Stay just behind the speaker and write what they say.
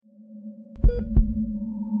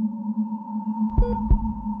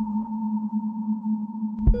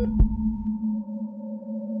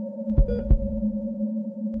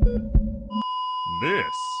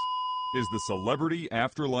is the Celebrity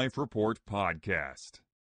Afterlife Report podcast.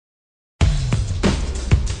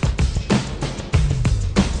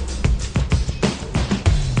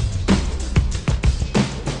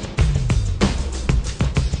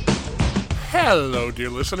 Hello, dear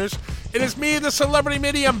listeners. It is me, the Celebrity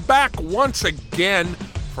Medium, back once again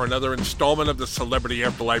for another installment of the Celebrity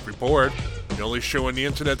Afterlife Report, the only show on the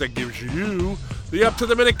internet that gives you the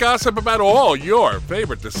up-to-the-minute gossip about all your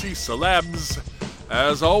favorite deceased celebs.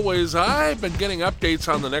 As always, I've been getting updates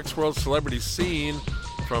on the next world celebrity scene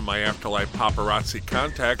from my Afterlife paparazzi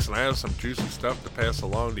contacts, and I have some juicy stuff to pass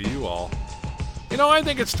along to you all. You know, I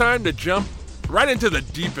think it's time to jump right into the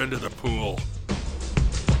deep end of the pool.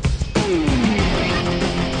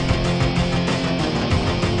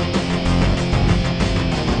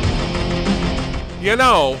 You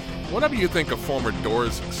know, whatever you think of former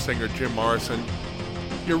Doors singer Jim Morrison,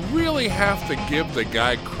 you really have to give the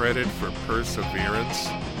guy credit for perseverance.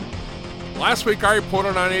 Last week I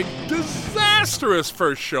reported on a disastrous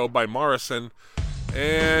first show by Morrison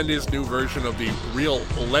and his new version of the Real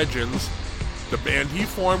Legends, the band he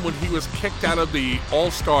formed when he was kicked out of the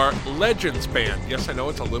All-Star Legends band. Yes, I know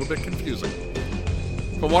it's a little bit confusing.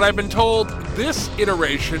 From what I've been told, this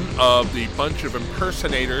iteration of the bunch of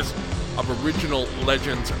impersonators of original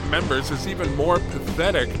Legends members is even more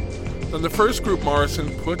pathetic than the first group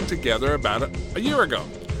Morrison put together about a year ago.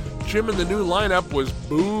 Jim and the new lineup was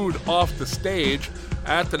booed off the stage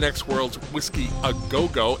at the Next World's Whiskey A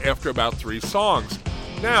Go-Go after about 3 songs.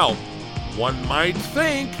 Now, one might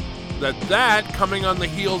think that coming on the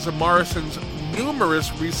heels of Morrison's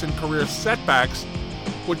numerous recent career setbacks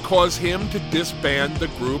would cause him to disband the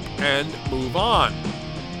group and move on.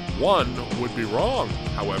 One would be wrong,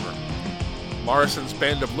 however. Morrison's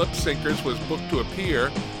band of lip syncers was booked to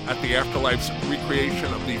appear at the Afterlife's recreation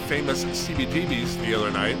of the famous CBGBs the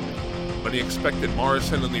other night, but he expected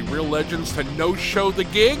Morrison and the Real Legends to no-show the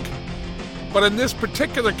gig. But in this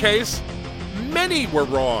particular case, many were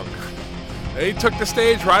wrong. They took the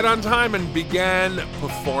stage right on time and began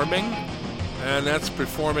performing, and that's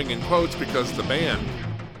performing in quotes because the band,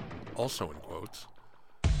 also in quotes,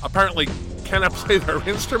 apparently cannot play their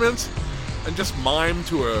instruments and just mime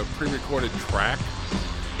to a pre-recorded track.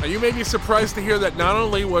 Now, you may be surprised to hear that not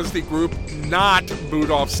only was the group not booed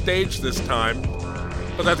off stage this time,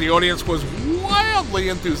 but that the audience was wildly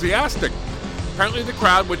enthusiastic. Apparently the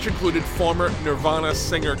crowd, which included former Nirvana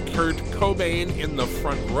singer Kurt Cobain in the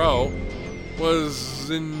front row, was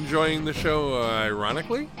enjoying the show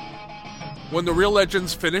ironically. When the Real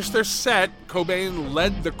Legends finished their set, Cobain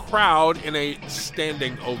led the crowd in a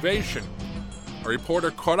standing ovation. A reporter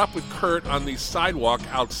caught up with Kurt on the sidewalk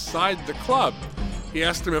outside the club. He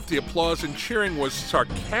asked him if the applause and cheering was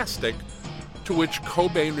sarcastic, to which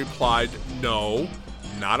Cobain replied, "No,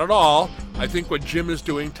 not at all. I think what Jim is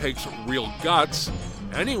doing takes real guts.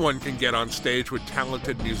 Anyone can get on stage with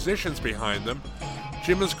talented musicians behind them.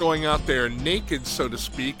 Jim is going out there naked, so to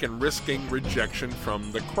speak, and risking rejection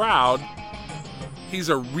from the crowd. He's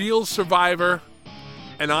a real survivor,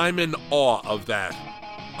 and I'm in awe of that."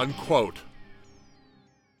 Unquote.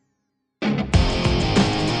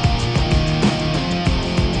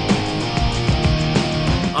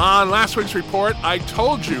 On last week's report, I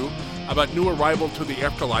told you about new arrival to the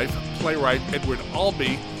Afterlife playwright Edward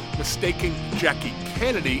Albee mistaking Jackie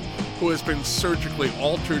Kennedy, who has been surgically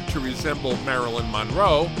altered to resemble Marilyn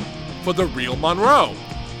Monroe, for the real Monroe.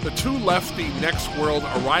 The two left the Next World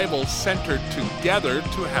Arrival Center together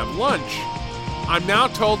to have lunch. I'm now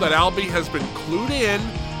told that Albee has been clued in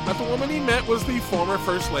that the woman he met was the former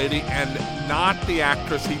First Lady and not the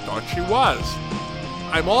actress he thought she was.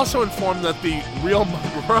 I'm also informed that the real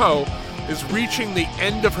Monroe is reaching the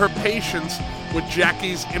end of her patience with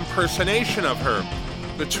Jackie's impersonation of her.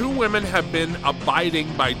 The two women have been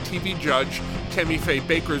abiding by TV judge Tammy Faye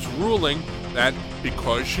Baker's ruling that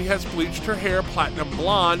because she has bleached her hair platinum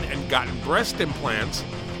blonde and gotten breast implants,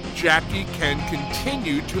 Jackie can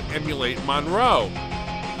continue to emulate Monroe.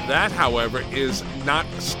 That, however, is not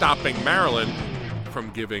stopping Marilyn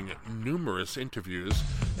from giving numerous interviews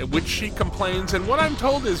in which she complains, in what I'm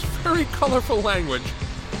told is very colorful language,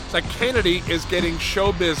 that Kennedy is getting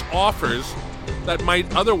showbiz offers that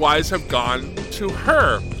might otherwise have gone to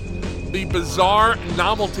her. The bizarre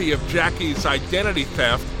novelty of Jackie's identity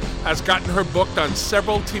theft has gotten her booked on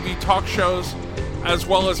several TV talk shows, as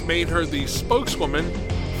well as made her the spokeswoman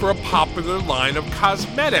for a popular line of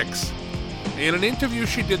cosmetics. In an interview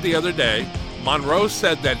she did the other day, Monroe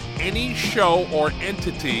said that any show or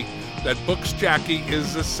entity that books Jackie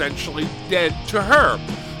is essentially dead to her.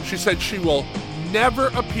 She said she will never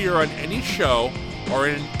appear on any show or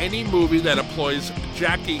in any movie that employs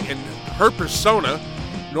Jackie in her persona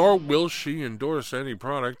nor will she endorse any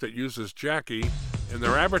product that uses Jackie in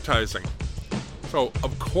their advertising. So,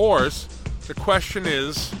 of course, the question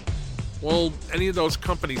is, will any of those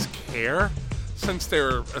companies care, since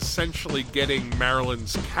they're essentially getting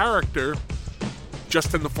Marilyn's character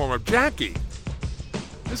just in the form of Jackie?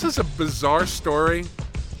 This is a bizarre story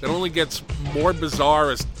that only gets more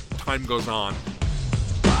bizarre as time goes on.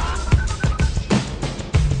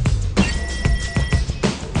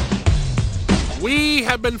 We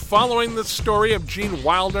have been following the story of Gene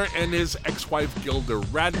Wilder and his ex-wife Gilda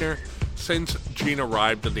Radner since Gene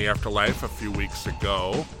arrived in the afterlife a few weeks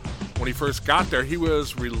ago. When he first got there, he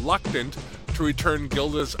was reluctant to return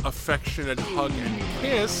Gilda's affectionate hug and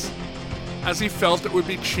kiss, as he felt it would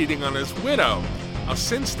be cheating on his widow. Now,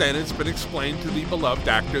 since then, it's been explained to the beloved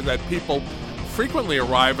actor that people frequently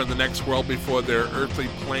arrive in the next world before their earthly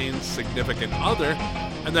plane's significant other,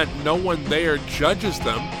 and that no one there judges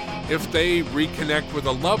them if they reconnect with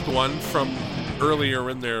a loved one from earlier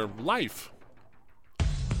in their life.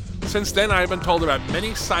 Since then, I've been told about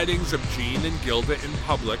many sightings of Gene and Gilda in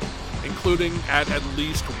public, including at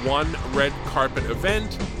least one red carpet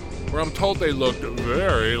event, where I'm told they looked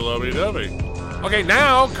very lovey-dovey. Okay,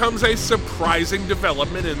 now comes a surprising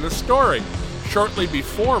development in the story. Shortly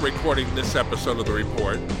before recording this episode of the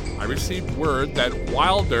report, I received word that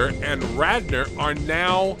Wilder and Radner are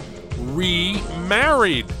now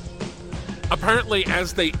remarried. Apparently,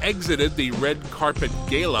 as they exited the red carpet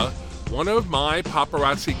gala, one of my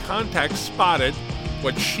paparazzi contacts spotted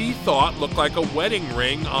what she thought looked like a wedding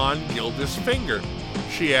ring on Gilda's finger.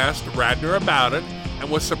 She asked Radner about it and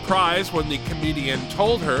was surprised when the comedian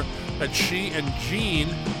told her that she and Gene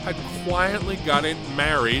had quietly gotten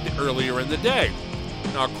married earlier in the day.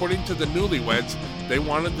 Now, according to the newlyweds, they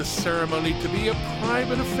wanted the ceremony to be a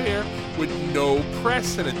private affair with no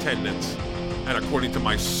press in attendance. And according to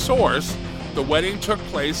my source, the wedding took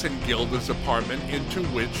place in Gilda's apartment, into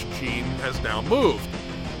which Gene has now moved.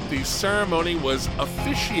 The ceremony was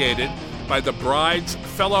officiated by the bride's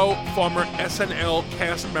fellow former SNL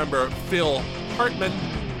cast member Phil Hartman,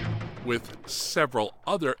 with several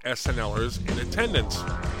other SNLers in attendance.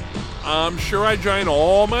 I'm sure I join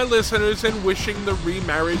all my listeners in wishing the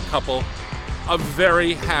remarried couple a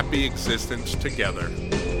very happy existence together.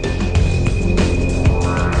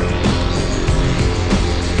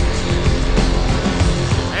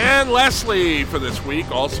 And lastly, for this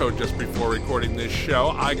week, also just before recording this show,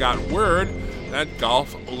 I got word that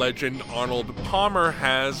golf legend Arnold Palmer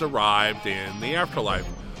has arrived in the afterlife.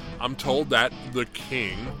 I'm told that the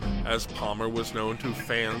King, as Palmer was known to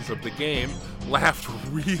fans of the game, laughed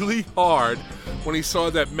really hard when he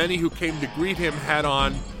saw that many who came to greet him had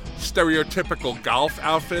on stereotypical golf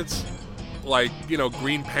outfits, like,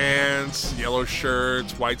 green pants, yellow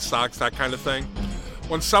shirts, white socks, that kind of thing.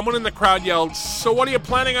 When someone in the crowd yelled, "So what are you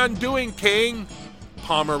planning on doing, King?"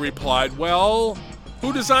 Palmer replied, "Well,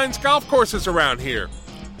 who designs golf courses around here?"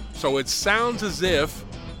 So it sounds as if,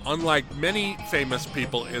 unlike many famous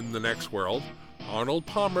people in the next world, Arnold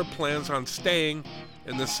Palmer plans on staying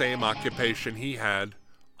in the same occupation he had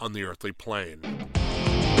on the earthly plane.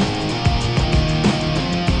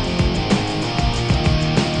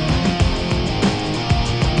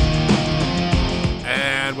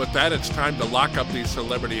 And with that, it's time to lock up the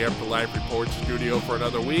Celebrity Afterlife Report studio for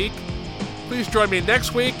another week. Please join me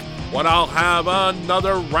next week when I'll have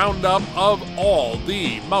another roundup of all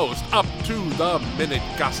the most up-to-the-minute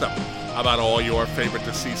gossip about all your favorite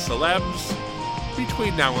deceased celebs.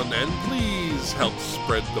 Between now and then, please help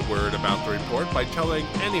spread the word about the report by telling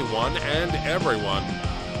anyone and everyone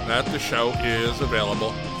that the show is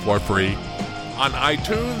available for free on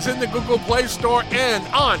iTunes, in the Google Play Store, and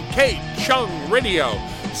on K-Chung Radio,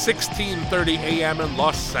 1630 AM in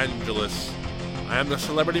Los Angeles. I am the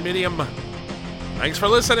Celebrity Medium. Thanks for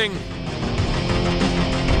listening.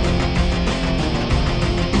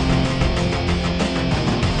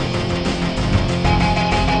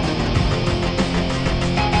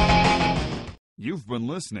 You've been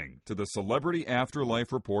listening to the Celebrity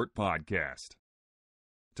Afterlife Report podcast.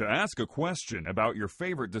 To ask a question about your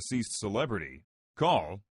favorite deceased celebrity,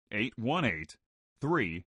 call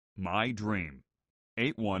 818-3-MY-DREAM.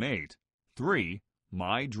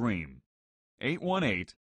 818-3-MY-DREAM.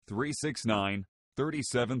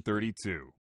 818-369-3732.